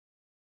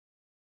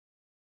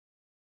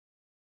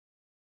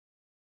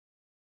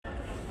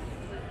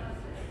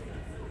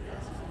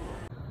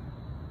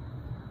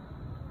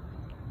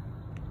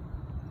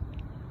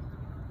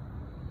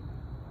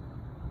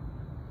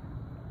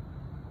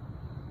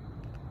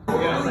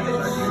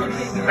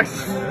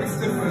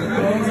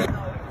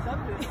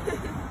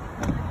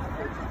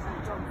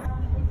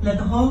Le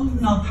drôle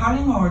ná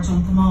taling áir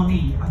an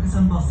tamánaí agus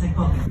an bus ag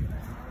bogin.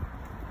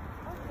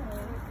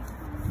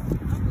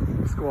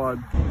 Squad.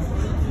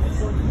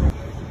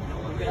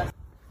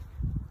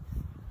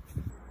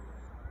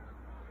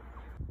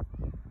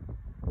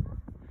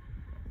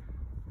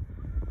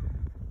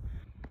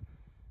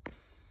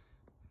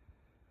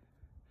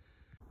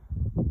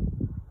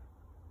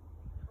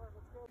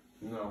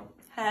 No.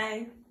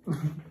 Hey.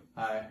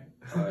 Hi.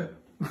 Hi.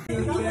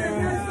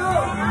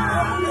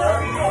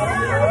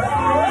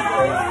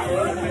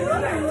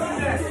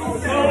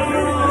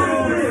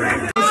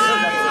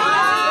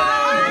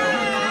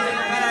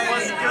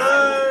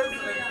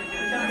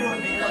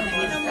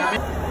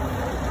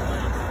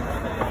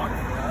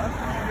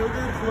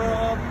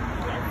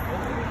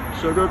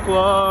 Sugar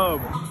Club.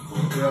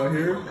 We're out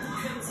here.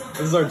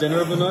 This is our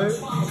dinner of the night.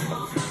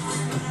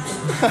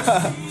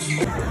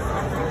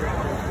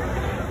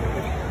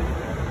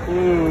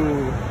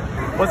 Ooh.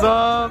 What's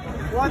up?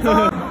 What's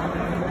up?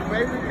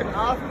 Maybe we can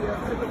off you.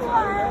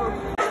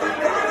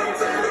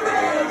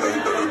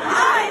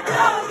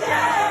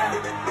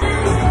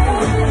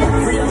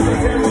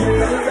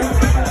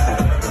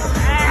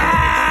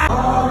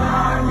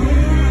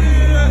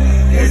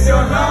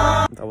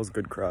 That was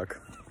good crack.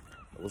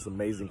 That was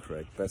amazing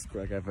crack. Best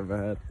crack I've ever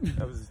had.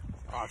 That was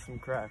awesome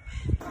crack.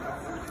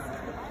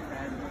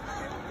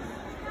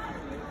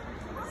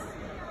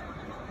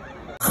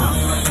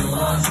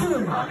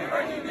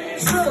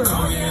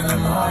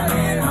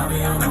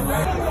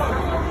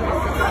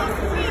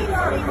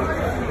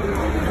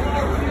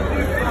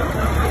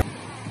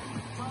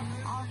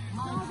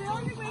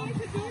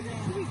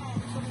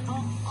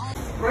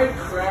 Great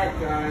crack,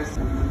 guys.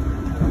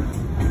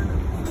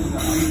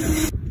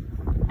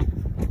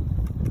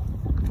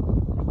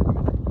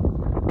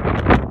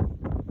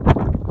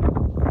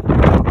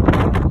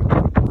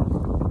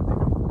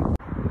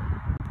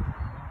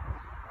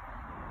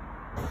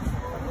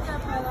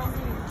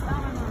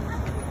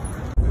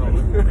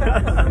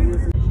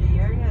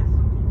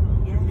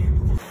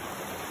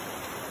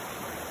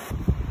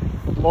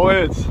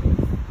 Moet.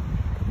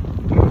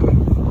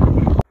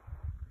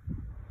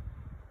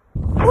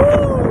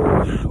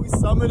 Woo! We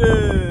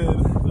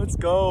summited. Let's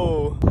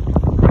go.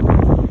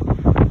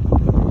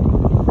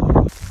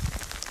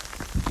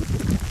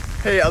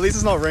 Hey, at least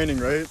it's not raining,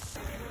 right?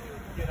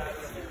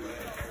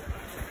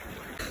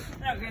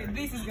 Okay,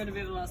 this is gonna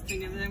be the last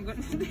thing, and then I'm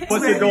gonna.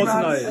 What's your goal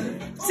tonight?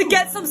 To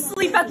get some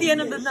sleep at the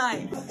end of the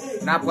night.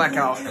 Not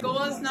blackout. The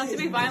goal is not to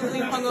be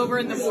violently hungover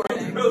in the morning.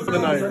 For the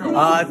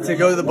night. To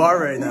go to the bar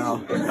right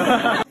now.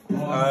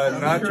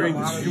 Not drink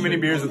too many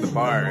beers at the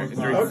bar.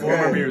 Drink 4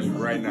 more beers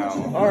right now.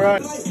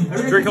 Alright.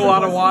 Drink a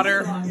lot of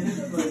water.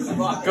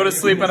 Go to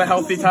sleep at a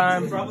healthy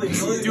time.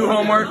 Do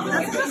homework.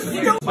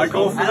 My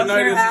goal for the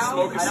night is to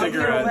smoke a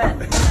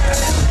cigarette.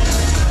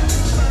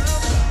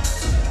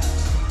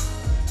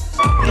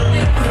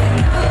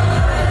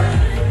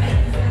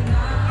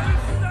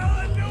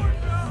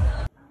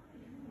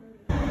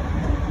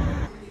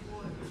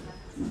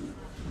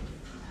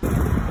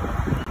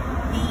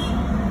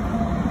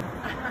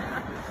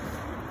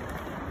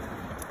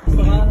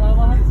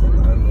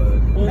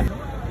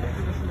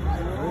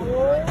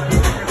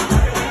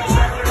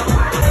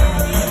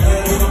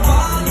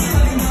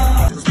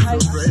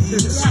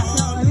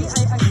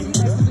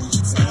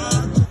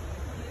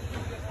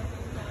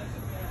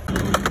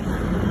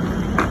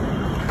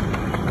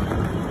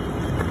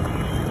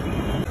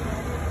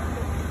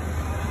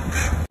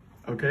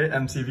 Okay,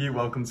 MTV,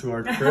 welcome to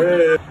our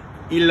crib.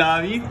 Y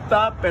la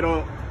vista,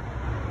 pero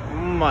oh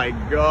my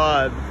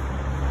god.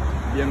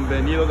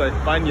 Bienvenidos a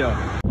España.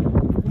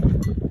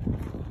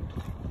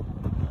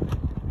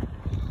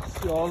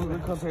 See all of the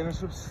container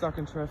ships stuck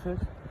in traffic.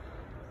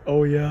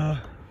 Oh yeah.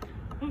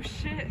 Oh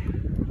shit.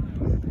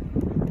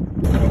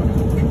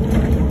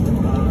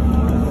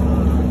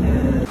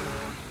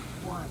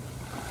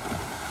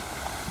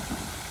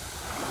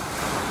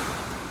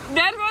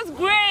 That was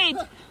great!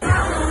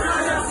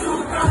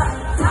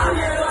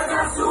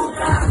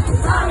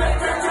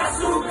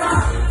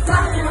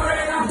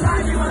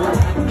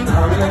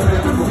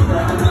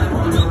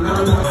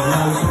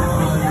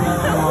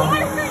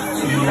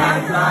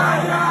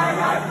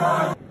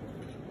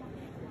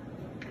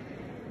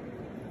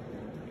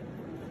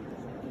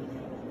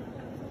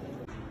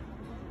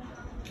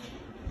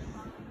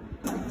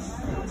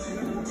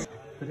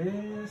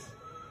 Tres,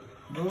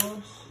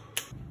 dos.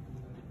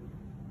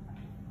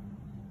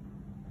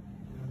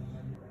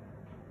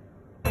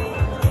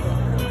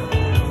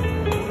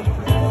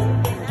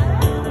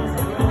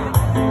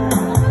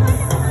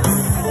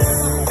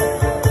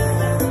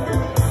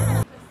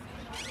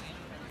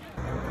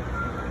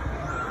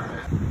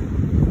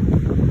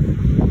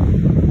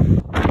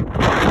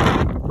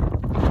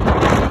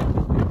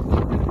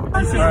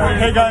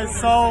 Hey guys,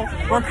 so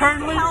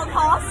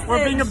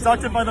we're being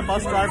abducted by the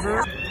bus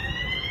driver.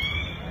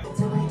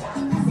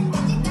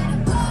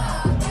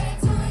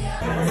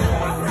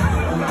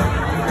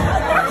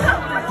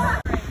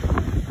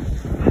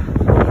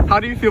 How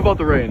do you feel about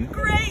the rain?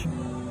 Great!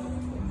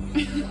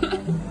 Yeah,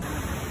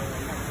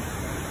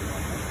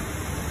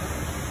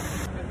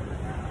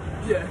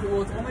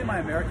 well, it's only my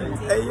American.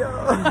 Hey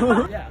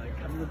yo. Yeah,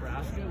 like come to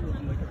Nebraska, we'll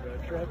do like a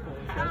road trip.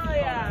 Oh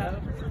yeah.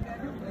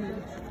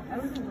 I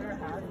don't even wear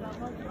hats that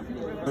much.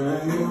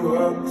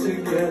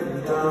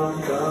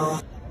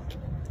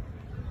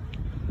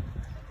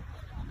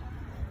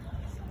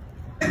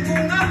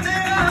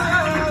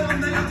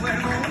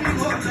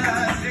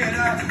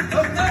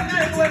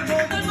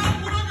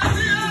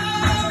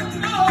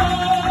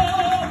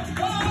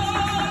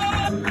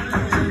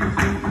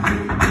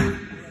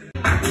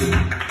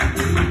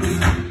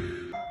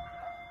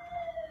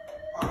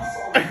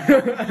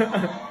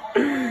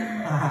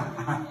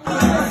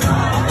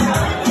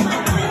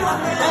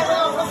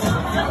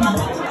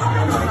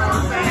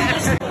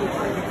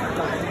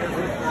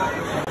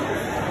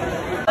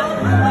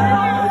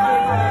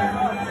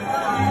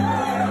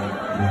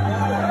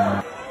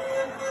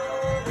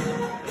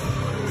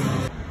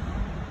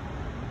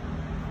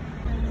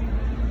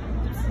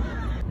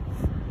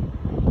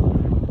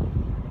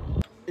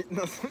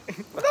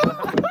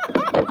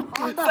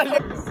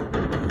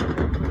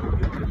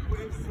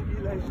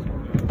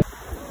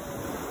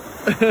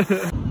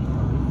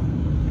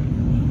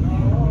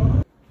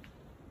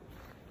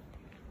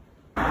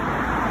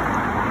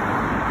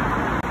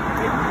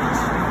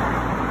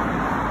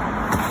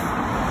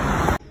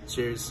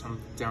 Cheers, I'm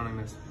downing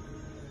this.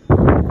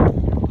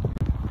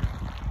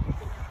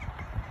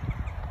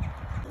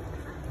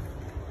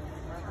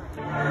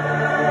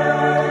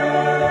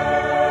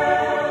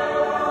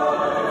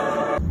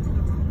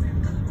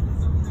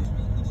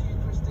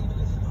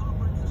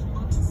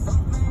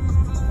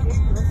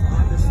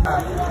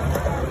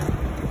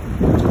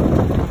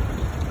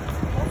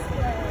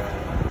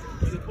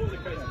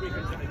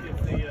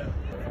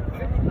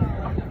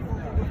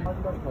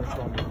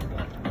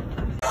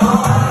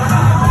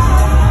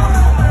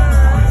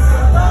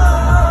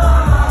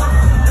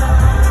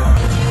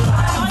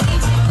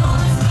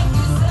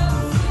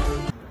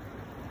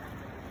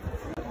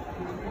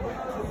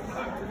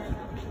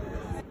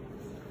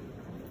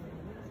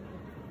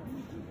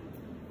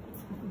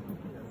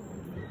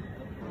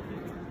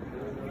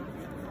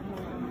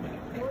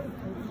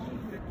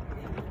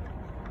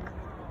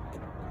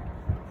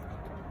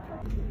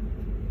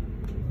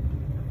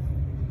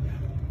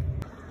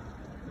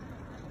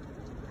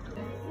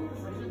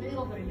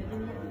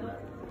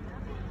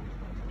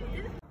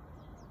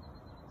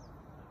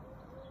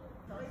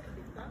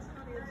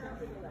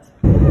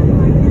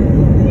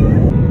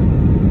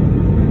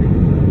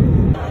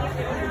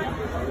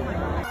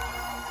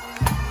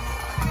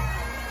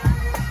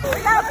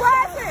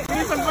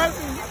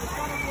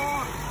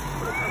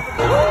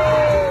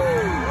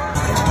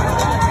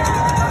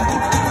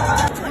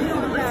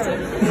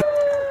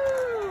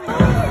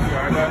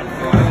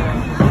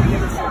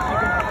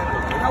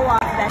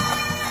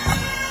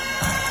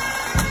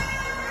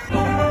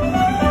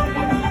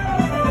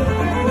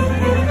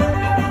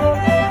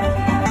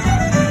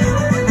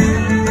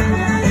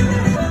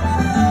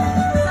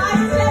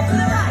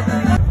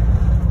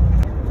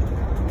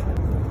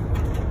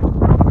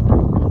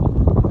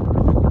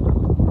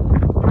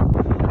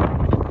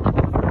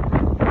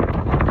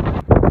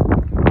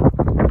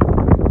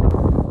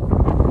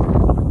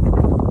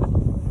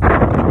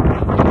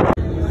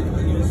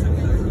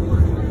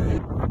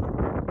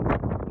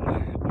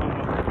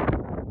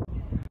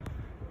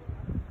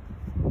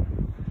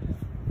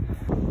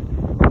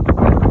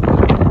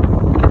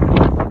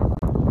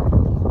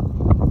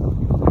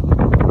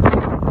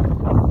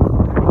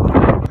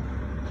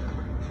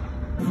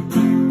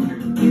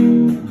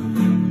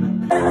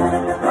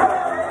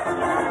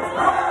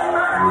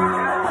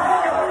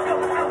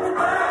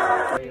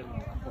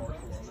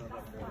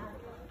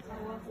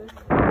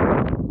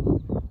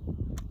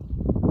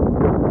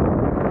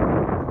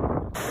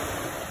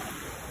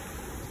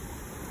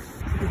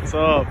 What's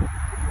up?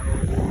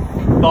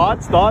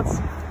 Thoughts?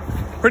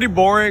 Pretty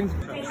boring.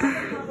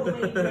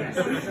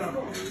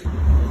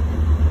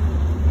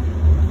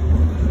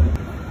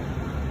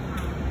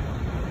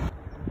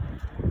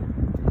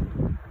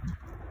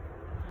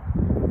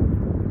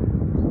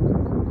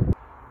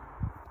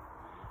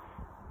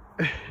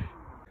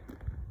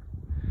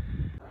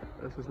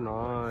 This is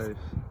nice.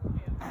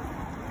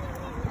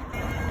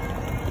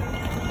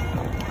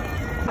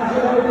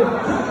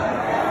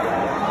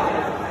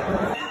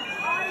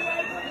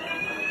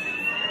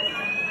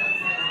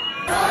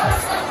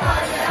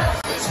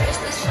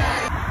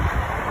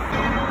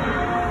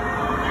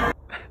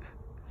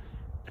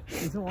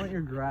 He doesn't want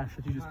your grass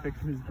that you just picked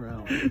from his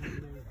ground.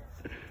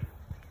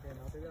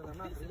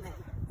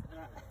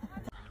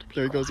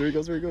 There he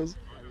goes.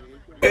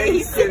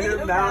 Taste in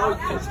your mouth,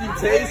 you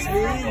taste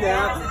me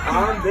now,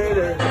 I'm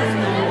bitter.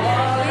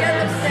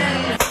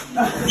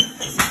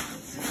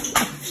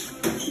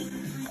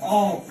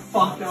 Oh,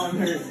 fuck, now I'm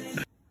hurt.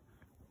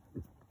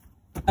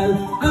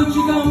 Out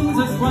she comes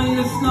as white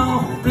as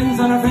snow, rings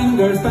on her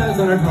fingers, bells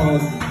on her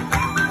toes.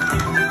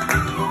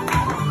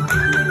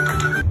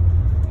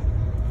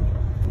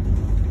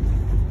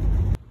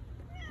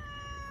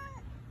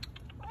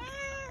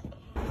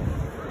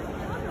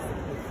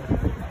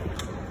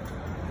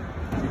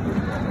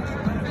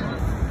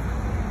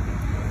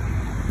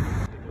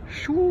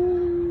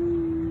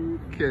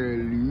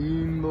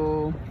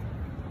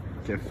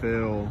 Qué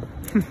feo.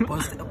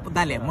 Pues,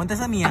 dale, monta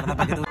esa mierda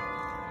para que tú...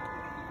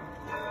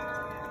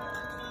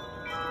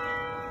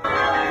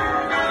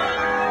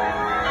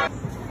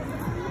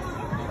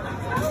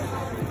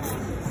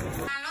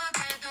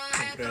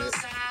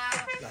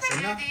 La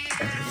cena y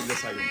el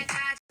desayuno.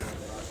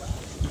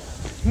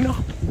 No.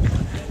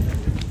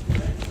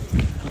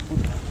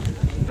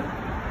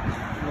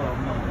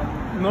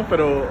 No,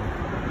 pero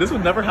this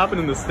would never happen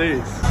in the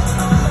States.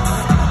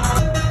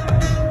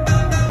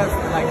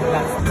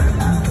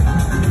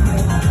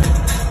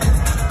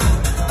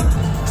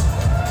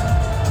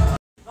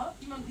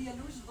 Iemand die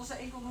jaloers is als hij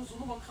enkel naar de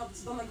zonnebank gaat,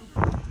 is dan like...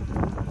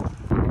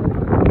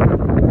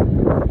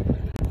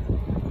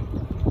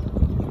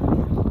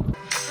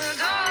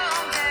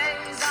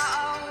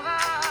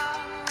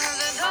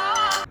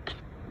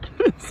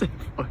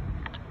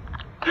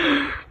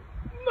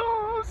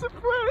 No, se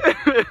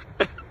fue.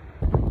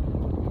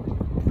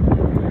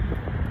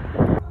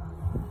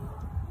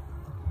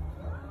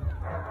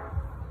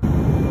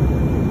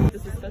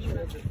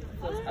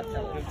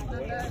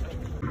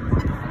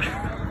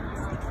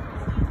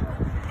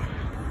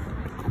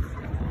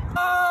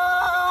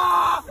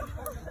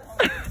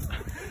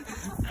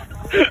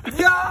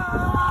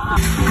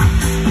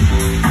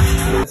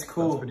 It's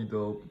cool. That's pretty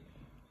dope.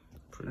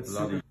 Pretty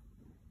lovely.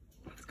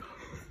 Let's go.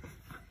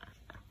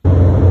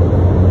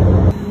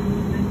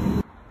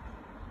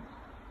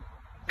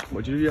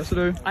 What'd you do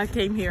yesterday? I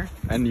came here.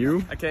 And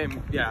you? I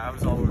came, yeah, I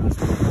was all over this.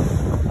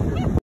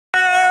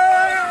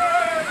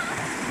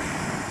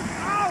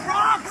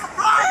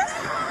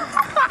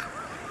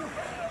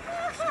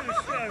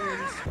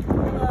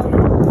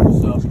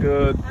 Sounds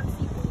good.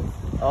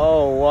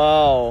 Oh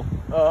wow.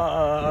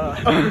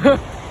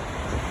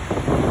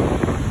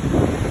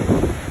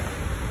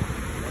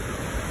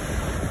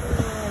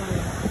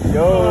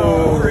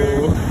 Yo.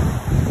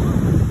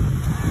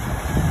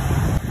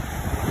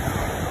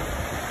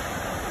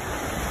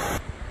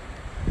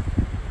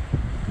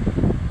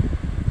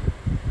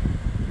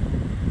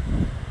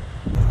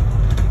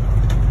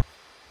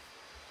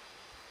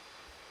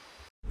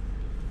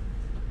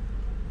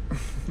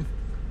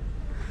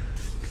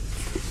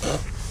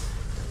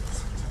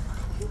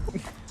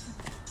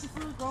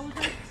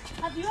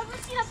 Have you ever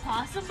seen a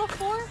possum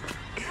before?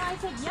 And I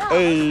said, yeah.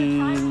 Hey,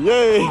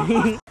 yay.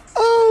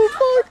 Oh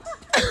fuck.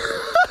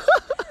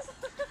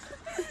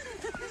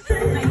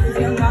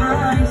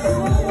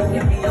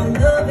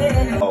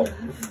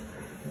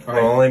 Oh,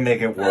 it'll only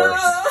make it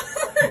worse.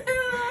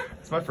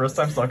 It's my first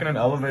time stuck in an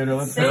elevator.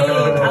 Let's Same.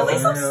 go. At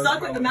least I'm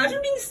stuck. Like, imagine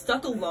being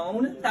stuck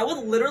alone. That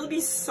would literally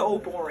be so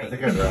boring. I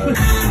think I'd rather.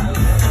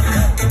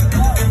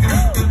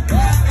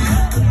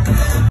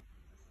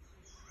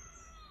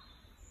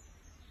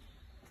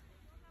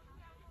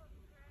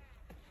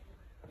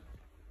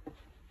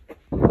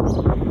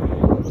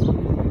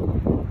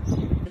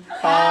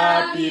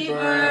 Happy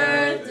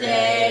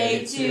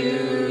birthday to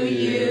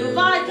you.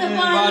 Vodka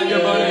bunny. Vodka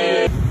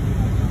bunny.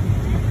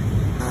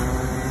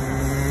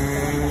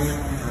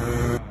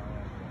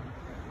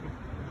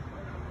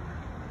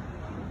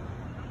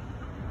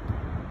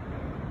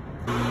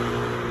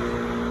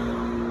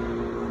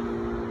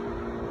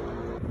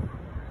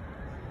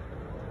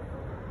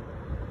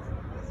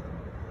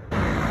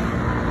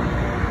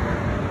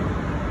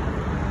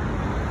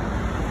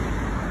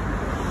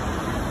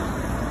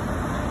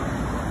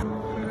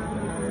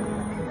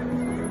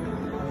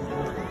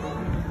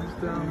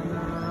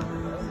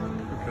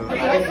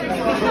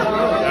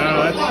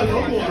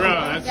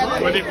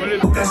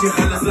 Casi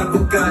jalas la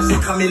boca,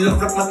 déjame la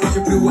ropa que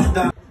siempre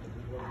guarda.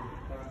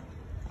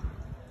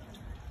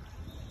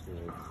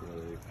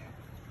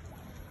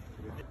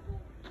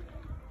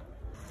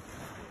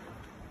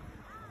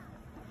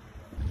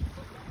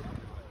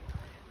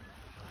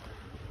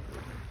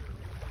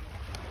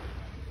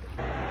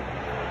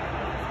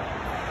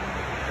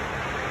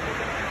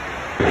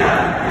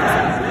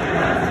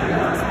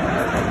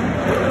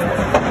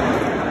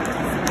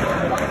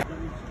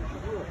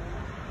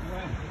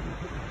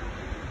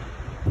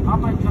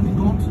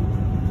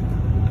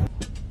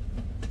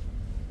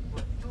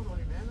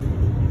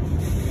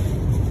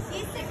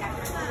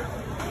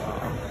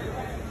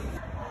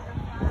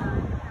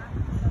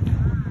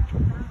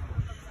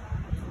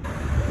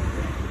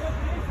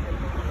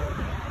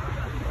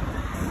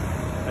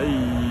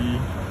 Hey.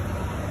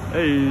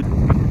 Hey.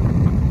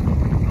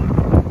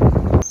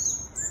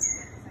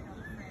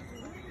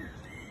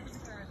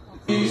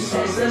 He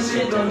says that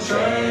shit don't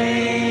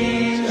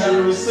change.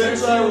 Ever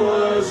since I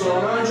was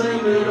on, I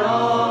dreamed it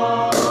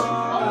all.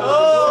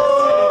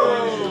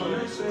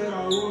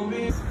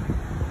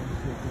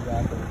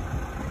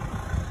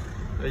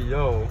 Hey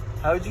yo.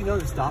 How did you know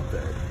to stop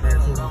there?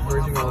 And so I'm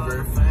merging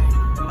over,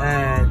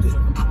 and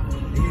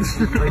he's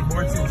like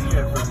more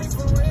sincere at first.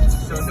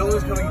 So no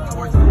one's coming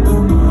towards him.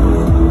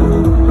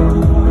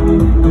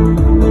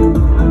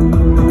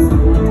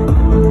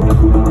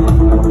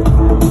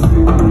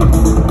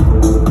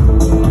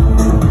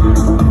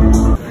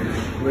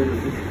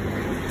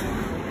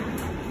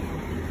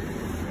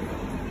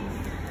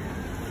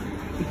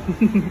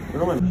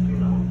 You're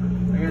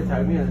gonna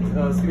tag me?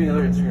 Let's give me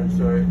another Instagram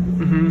story.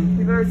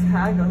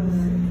 Oh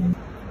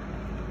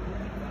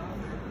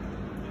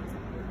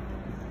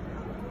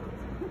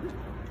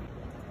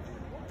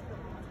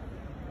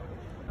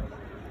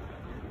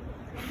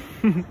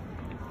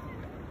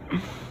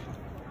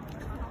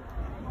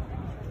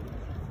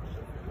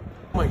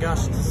my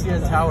gosh, it's a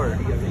CN Tower.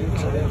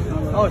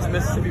 Oh, it's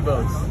Mississippi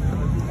boats.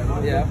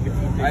 Yeah.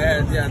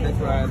 That's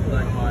where I had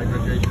like my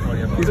graduation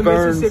party. He's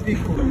Mississippi.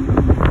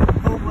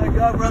 Oh my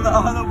god, we're on the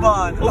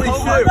Autobahn. Holy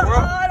shit,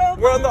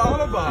 we're on the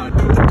Autobahn.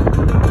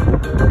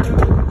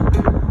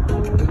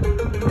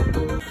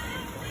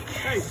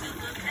 Hey.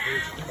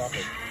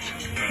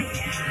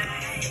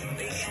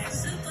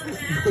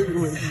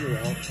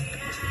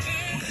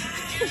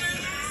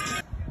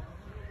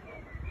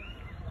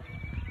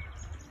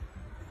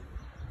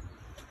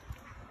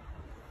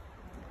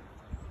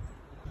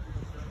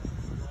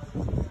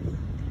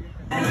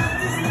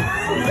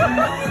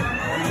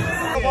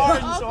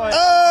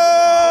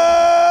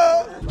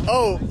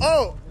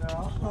 Oh!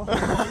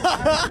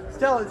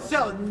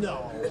 Stella,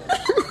 no.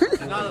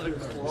 Not at the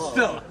club.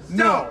 Stella,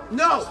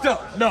 no. Stella,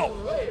 no.